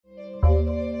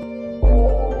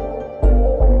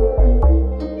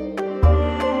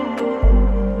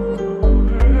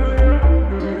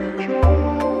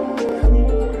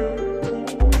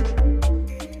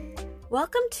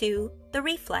to The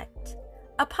Reflect,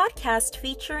 a podcast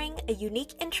featuring a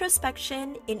unique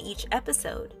introspection in each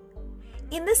episode.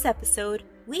 In this episode,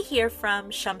 we hear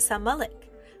from Shamsah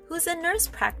Malik, who's a nurse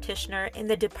practitioner in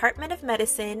the Department of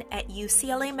Medicine at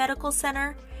UCLA Medical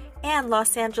Center and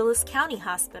Los Angeles County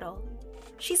Hospital.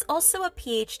 She's also a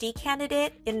PhD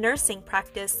candidate in nursing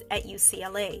practice at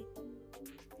UCLA.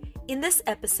 In this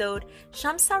episode,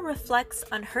 Shamsah reflects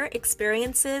on her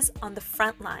experiences on the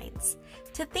front lines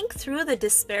to think through the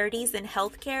disparities in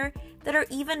healthcare that are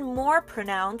even more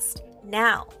pronounced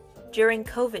now during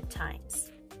COVID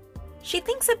times. She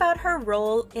thinks about her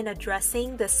role in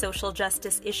addressing the social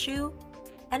justice issue,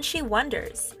 and she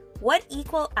wonders what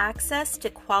equal access to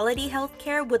quality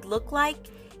healthcare would look like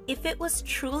if it was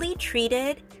truly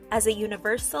treated as a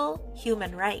universal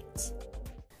human right.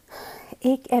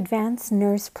 एक advance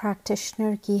nurse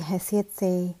practitioner की हैसियत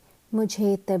से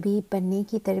मुझे तबीब बनने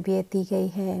की तरबियत दी गई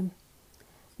है,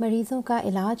 मरीज़ों का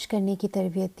इलाज करने की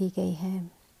तरबियत दी गई है,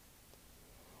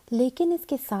 लेकिन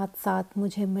इसके साथ साथ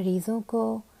मुझे मरीज़ों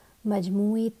को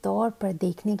मजमूई तौर पर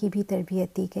देखने की भी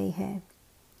तरबियत दी गई है,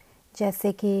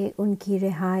 जैसे कि उनकी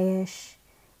रिहाइश,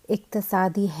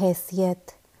 इक़्तिसादी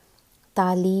हैसियत,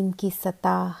 तालीम की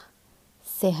सतह,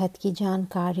 सेहत की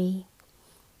जानकारी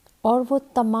और वो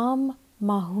तमाम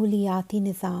माहौलियाती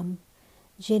निज़ाम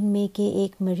जिनमें कि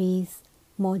एक मरीज़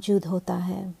मौजूद होता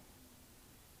है।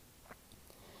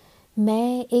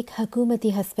 मैं एक हुकूमती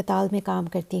हस्पताल में काम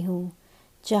करती हूँ,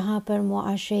 जहाँ पर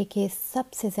मुआशरे के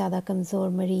सबसे ज़्यादा कमज़ोर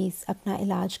मरीज़ अपना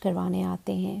इलाज करवाने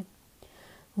आते हैं।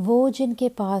 वो जिनके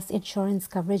पास इंश्योरेंस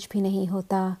कवरेज भी नहीं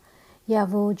होता, या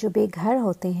वो जो बेघर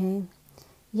होते हैं,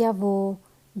 या वो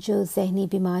जो ज़हनी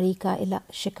बीमारी का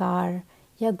शिकार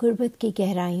या गुर्बत की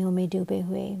गहराइयों में डूबे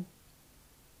हुए।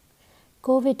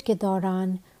 कोविड के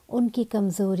दौरान उनकी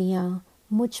कमज़ोरियाँ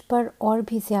मुझ पर और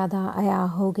भी ज़्यादा आया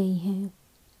हो गई हैं।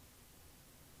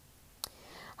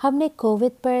 हमने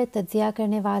कोविड पर तज्ज़िया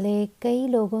करने वाले कई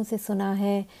लोगों से सुना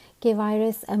है कि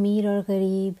वायरस अमीर और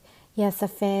गरीब, या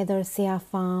सफ़ेद और स्याह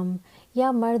फाम,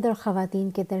 या मर्द और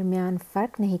ख़वातीन के दरमियान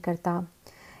फ़र्क नहीं करता।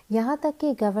 यहाँ तक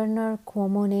कि गवर्नर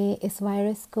क्वोमो ने इस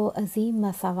वायरस को अजीम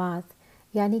मसावात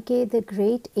यानी कि द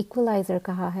ग्रेट इक्वलाइज़र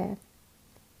कहा है।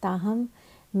 ताहम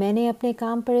मैंने अपने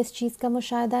काम पर इस चीज़ का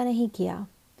मुशाहिदा नहीं किया।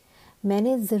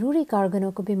 मैंने ज़रूरी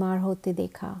कारकुनों को बीमार होते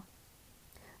देखा,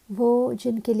 वो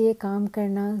जिनके लिए काम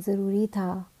करना ज़रूरी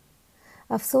था।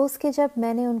 अफसोस कि जब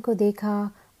मैंने उनको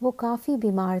देखा, वो काफ़ी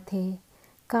बीमार थे,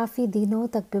 काफ़ी दिनों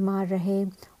तक बीमार रहे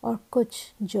और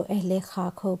कुछ जो अहले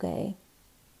खाक हो गए।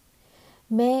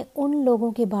 मैं उन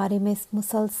लोगों के बारे में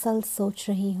मुसलसल सोच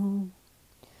रही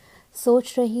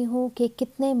हूँ कि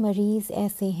कितने मरीज़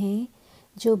ऐसे हैं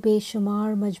जो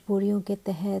बेशुमार मजबूरियों के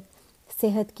तहत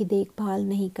सेहत की देखभाल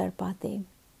नहीं कर पाते,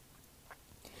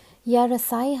 या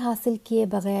रसाई हासिल किए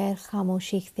बग़ैर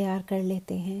खामोशी इख्तियार कर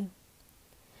लेते हैं।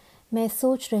 मैं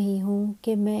सोच रही हूँ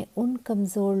कि मैं उन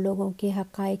कमज़ोर लोगों के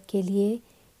हक़ाइक़ के लिए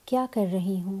क्या कर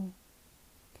रही हूँ।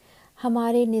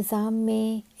 हमारे निज़ाम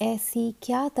में ऐसी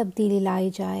क्या तब्दीली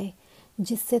लाई जाए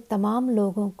जिससे तमाम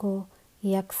लोगों को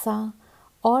यकसा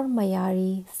और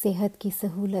मयारी सेहत की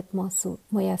सहूलत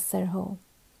मुयस्सर हो।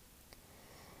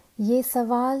 ये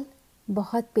सवाल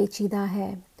बहुत पेचीदा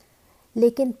है,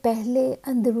 लेकिन पहले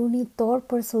अंदरूनी तौर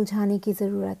पर सुलझाने की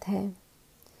ज़रूरत है।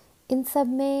 इन सब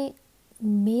में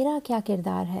मेरा क्या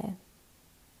किरदार है?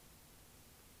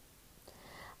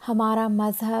 हमारा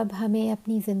मज़हब हमें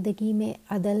अपनी ज़िंदगी में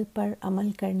अदल पर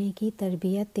अमल करने की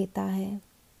तरबियत देता है।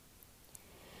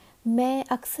 मैं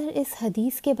अक्सर इस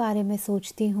हदीस के बारे में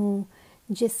सोचती हूँ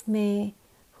जिसमें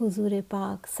हुज़ूर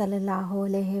पाक सल्लल्लाहु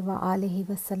अलैहि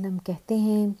वसल्लम कहते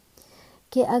हैं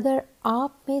कि अगर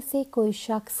आप में से कोई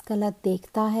शख्स गलत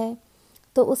देखता है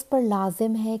तो उस पर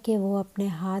लाजिम है कि वो अपने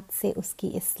हाथ से उसकी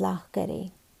इस्लाह करे।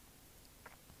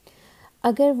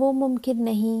 अगर वो मुमकिन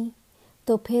नहीं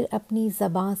तो फिर अपनी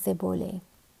ज़बान से बोले।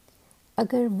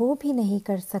 अगर वो भी नहीं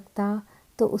कर सकता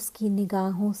तो उसकी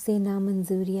निगाहों से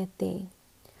नामंजूरियत दे,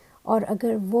 और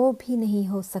अगर वो भी नहीं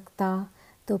हो सकता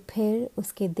तो फिर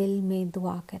उसके दिल में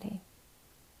दुआ करें।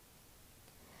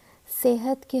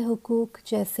 सेहत के हुकूक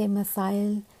जैसे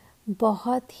मसाइल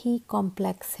बहुत ही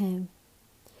कॉम्प्लेक्स हैं।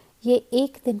 ये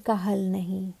एक दिन का हल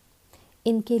नहीं।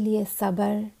 इनके लिए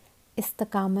सब्र,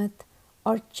 इस्तकामत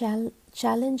और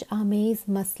चैलेंज आमेज़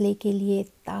मसले के लिए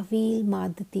तावील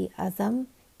मादती अज़म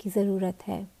की ज़रूरत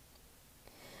है।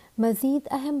 मज़ीद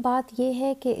अहम बात यह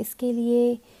है कि इसके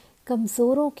लिए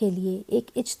कमज़ोरों के लिए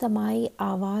एक इज्तमाई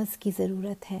आवाज़ की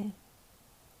ज़रूरत है।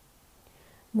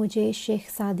 मुझे शेख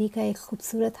सादी का एक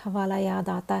ख़ूबसूरत हवाला याद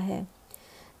आता है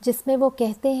जिसमें वो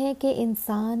कहते हैं कि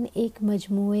इंसान एक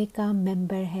मजमूए का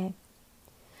मेंबर है।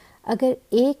 अगर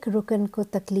एक रुकन को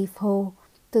तकलीफ़ हो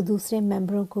तो दूसरे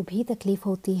मेंबरों को भी तकलीफ़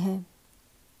होती है।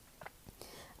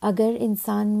 अगर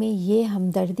इंसान में ये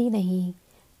हमदर्दी नहीं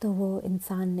तो वो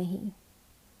इंसान नहीं।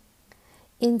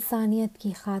 इंसानियत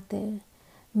की खातिर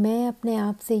मैं अपने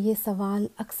आप से ये सवाल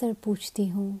अक्सर पूछती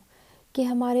हूँ कि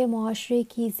हमारे मुआशरे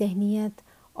की ज़हनियत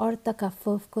और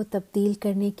तकफ़ुफ़ को तब्दील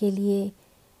करने के लिए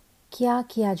क्या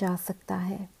किया जा सकता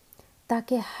है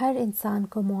ताकि हर इंसान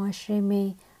को मुआशरे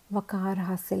में वक़ार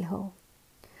हासिल हो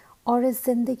और इस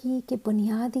ज़िंदगी की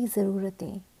बुनियादी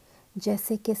ज़रूरतें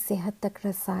जैसे कि सेहत तक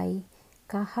रसाई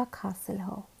का हक़ हासिल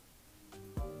हो।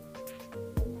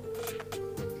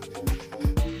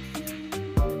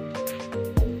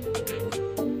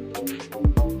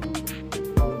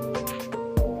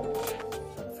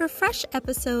 For fresh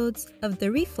episodes of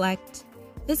The Reflect,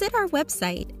 visit our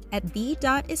website at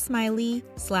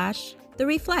the.ismaili/The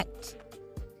Reflect.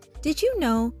 Did you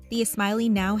know The Ismaili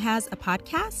now has a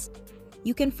podcast?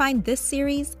 You can find this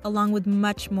series along with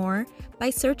much more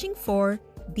by searching for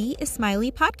The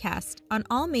Ismaili Podcast on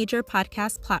all major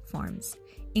podcast platforms,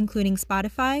 including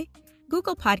Spotify,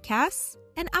 Google Podcasts,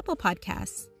 and Apple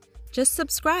Podcasts. Just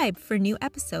subscribe for new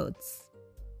episodes.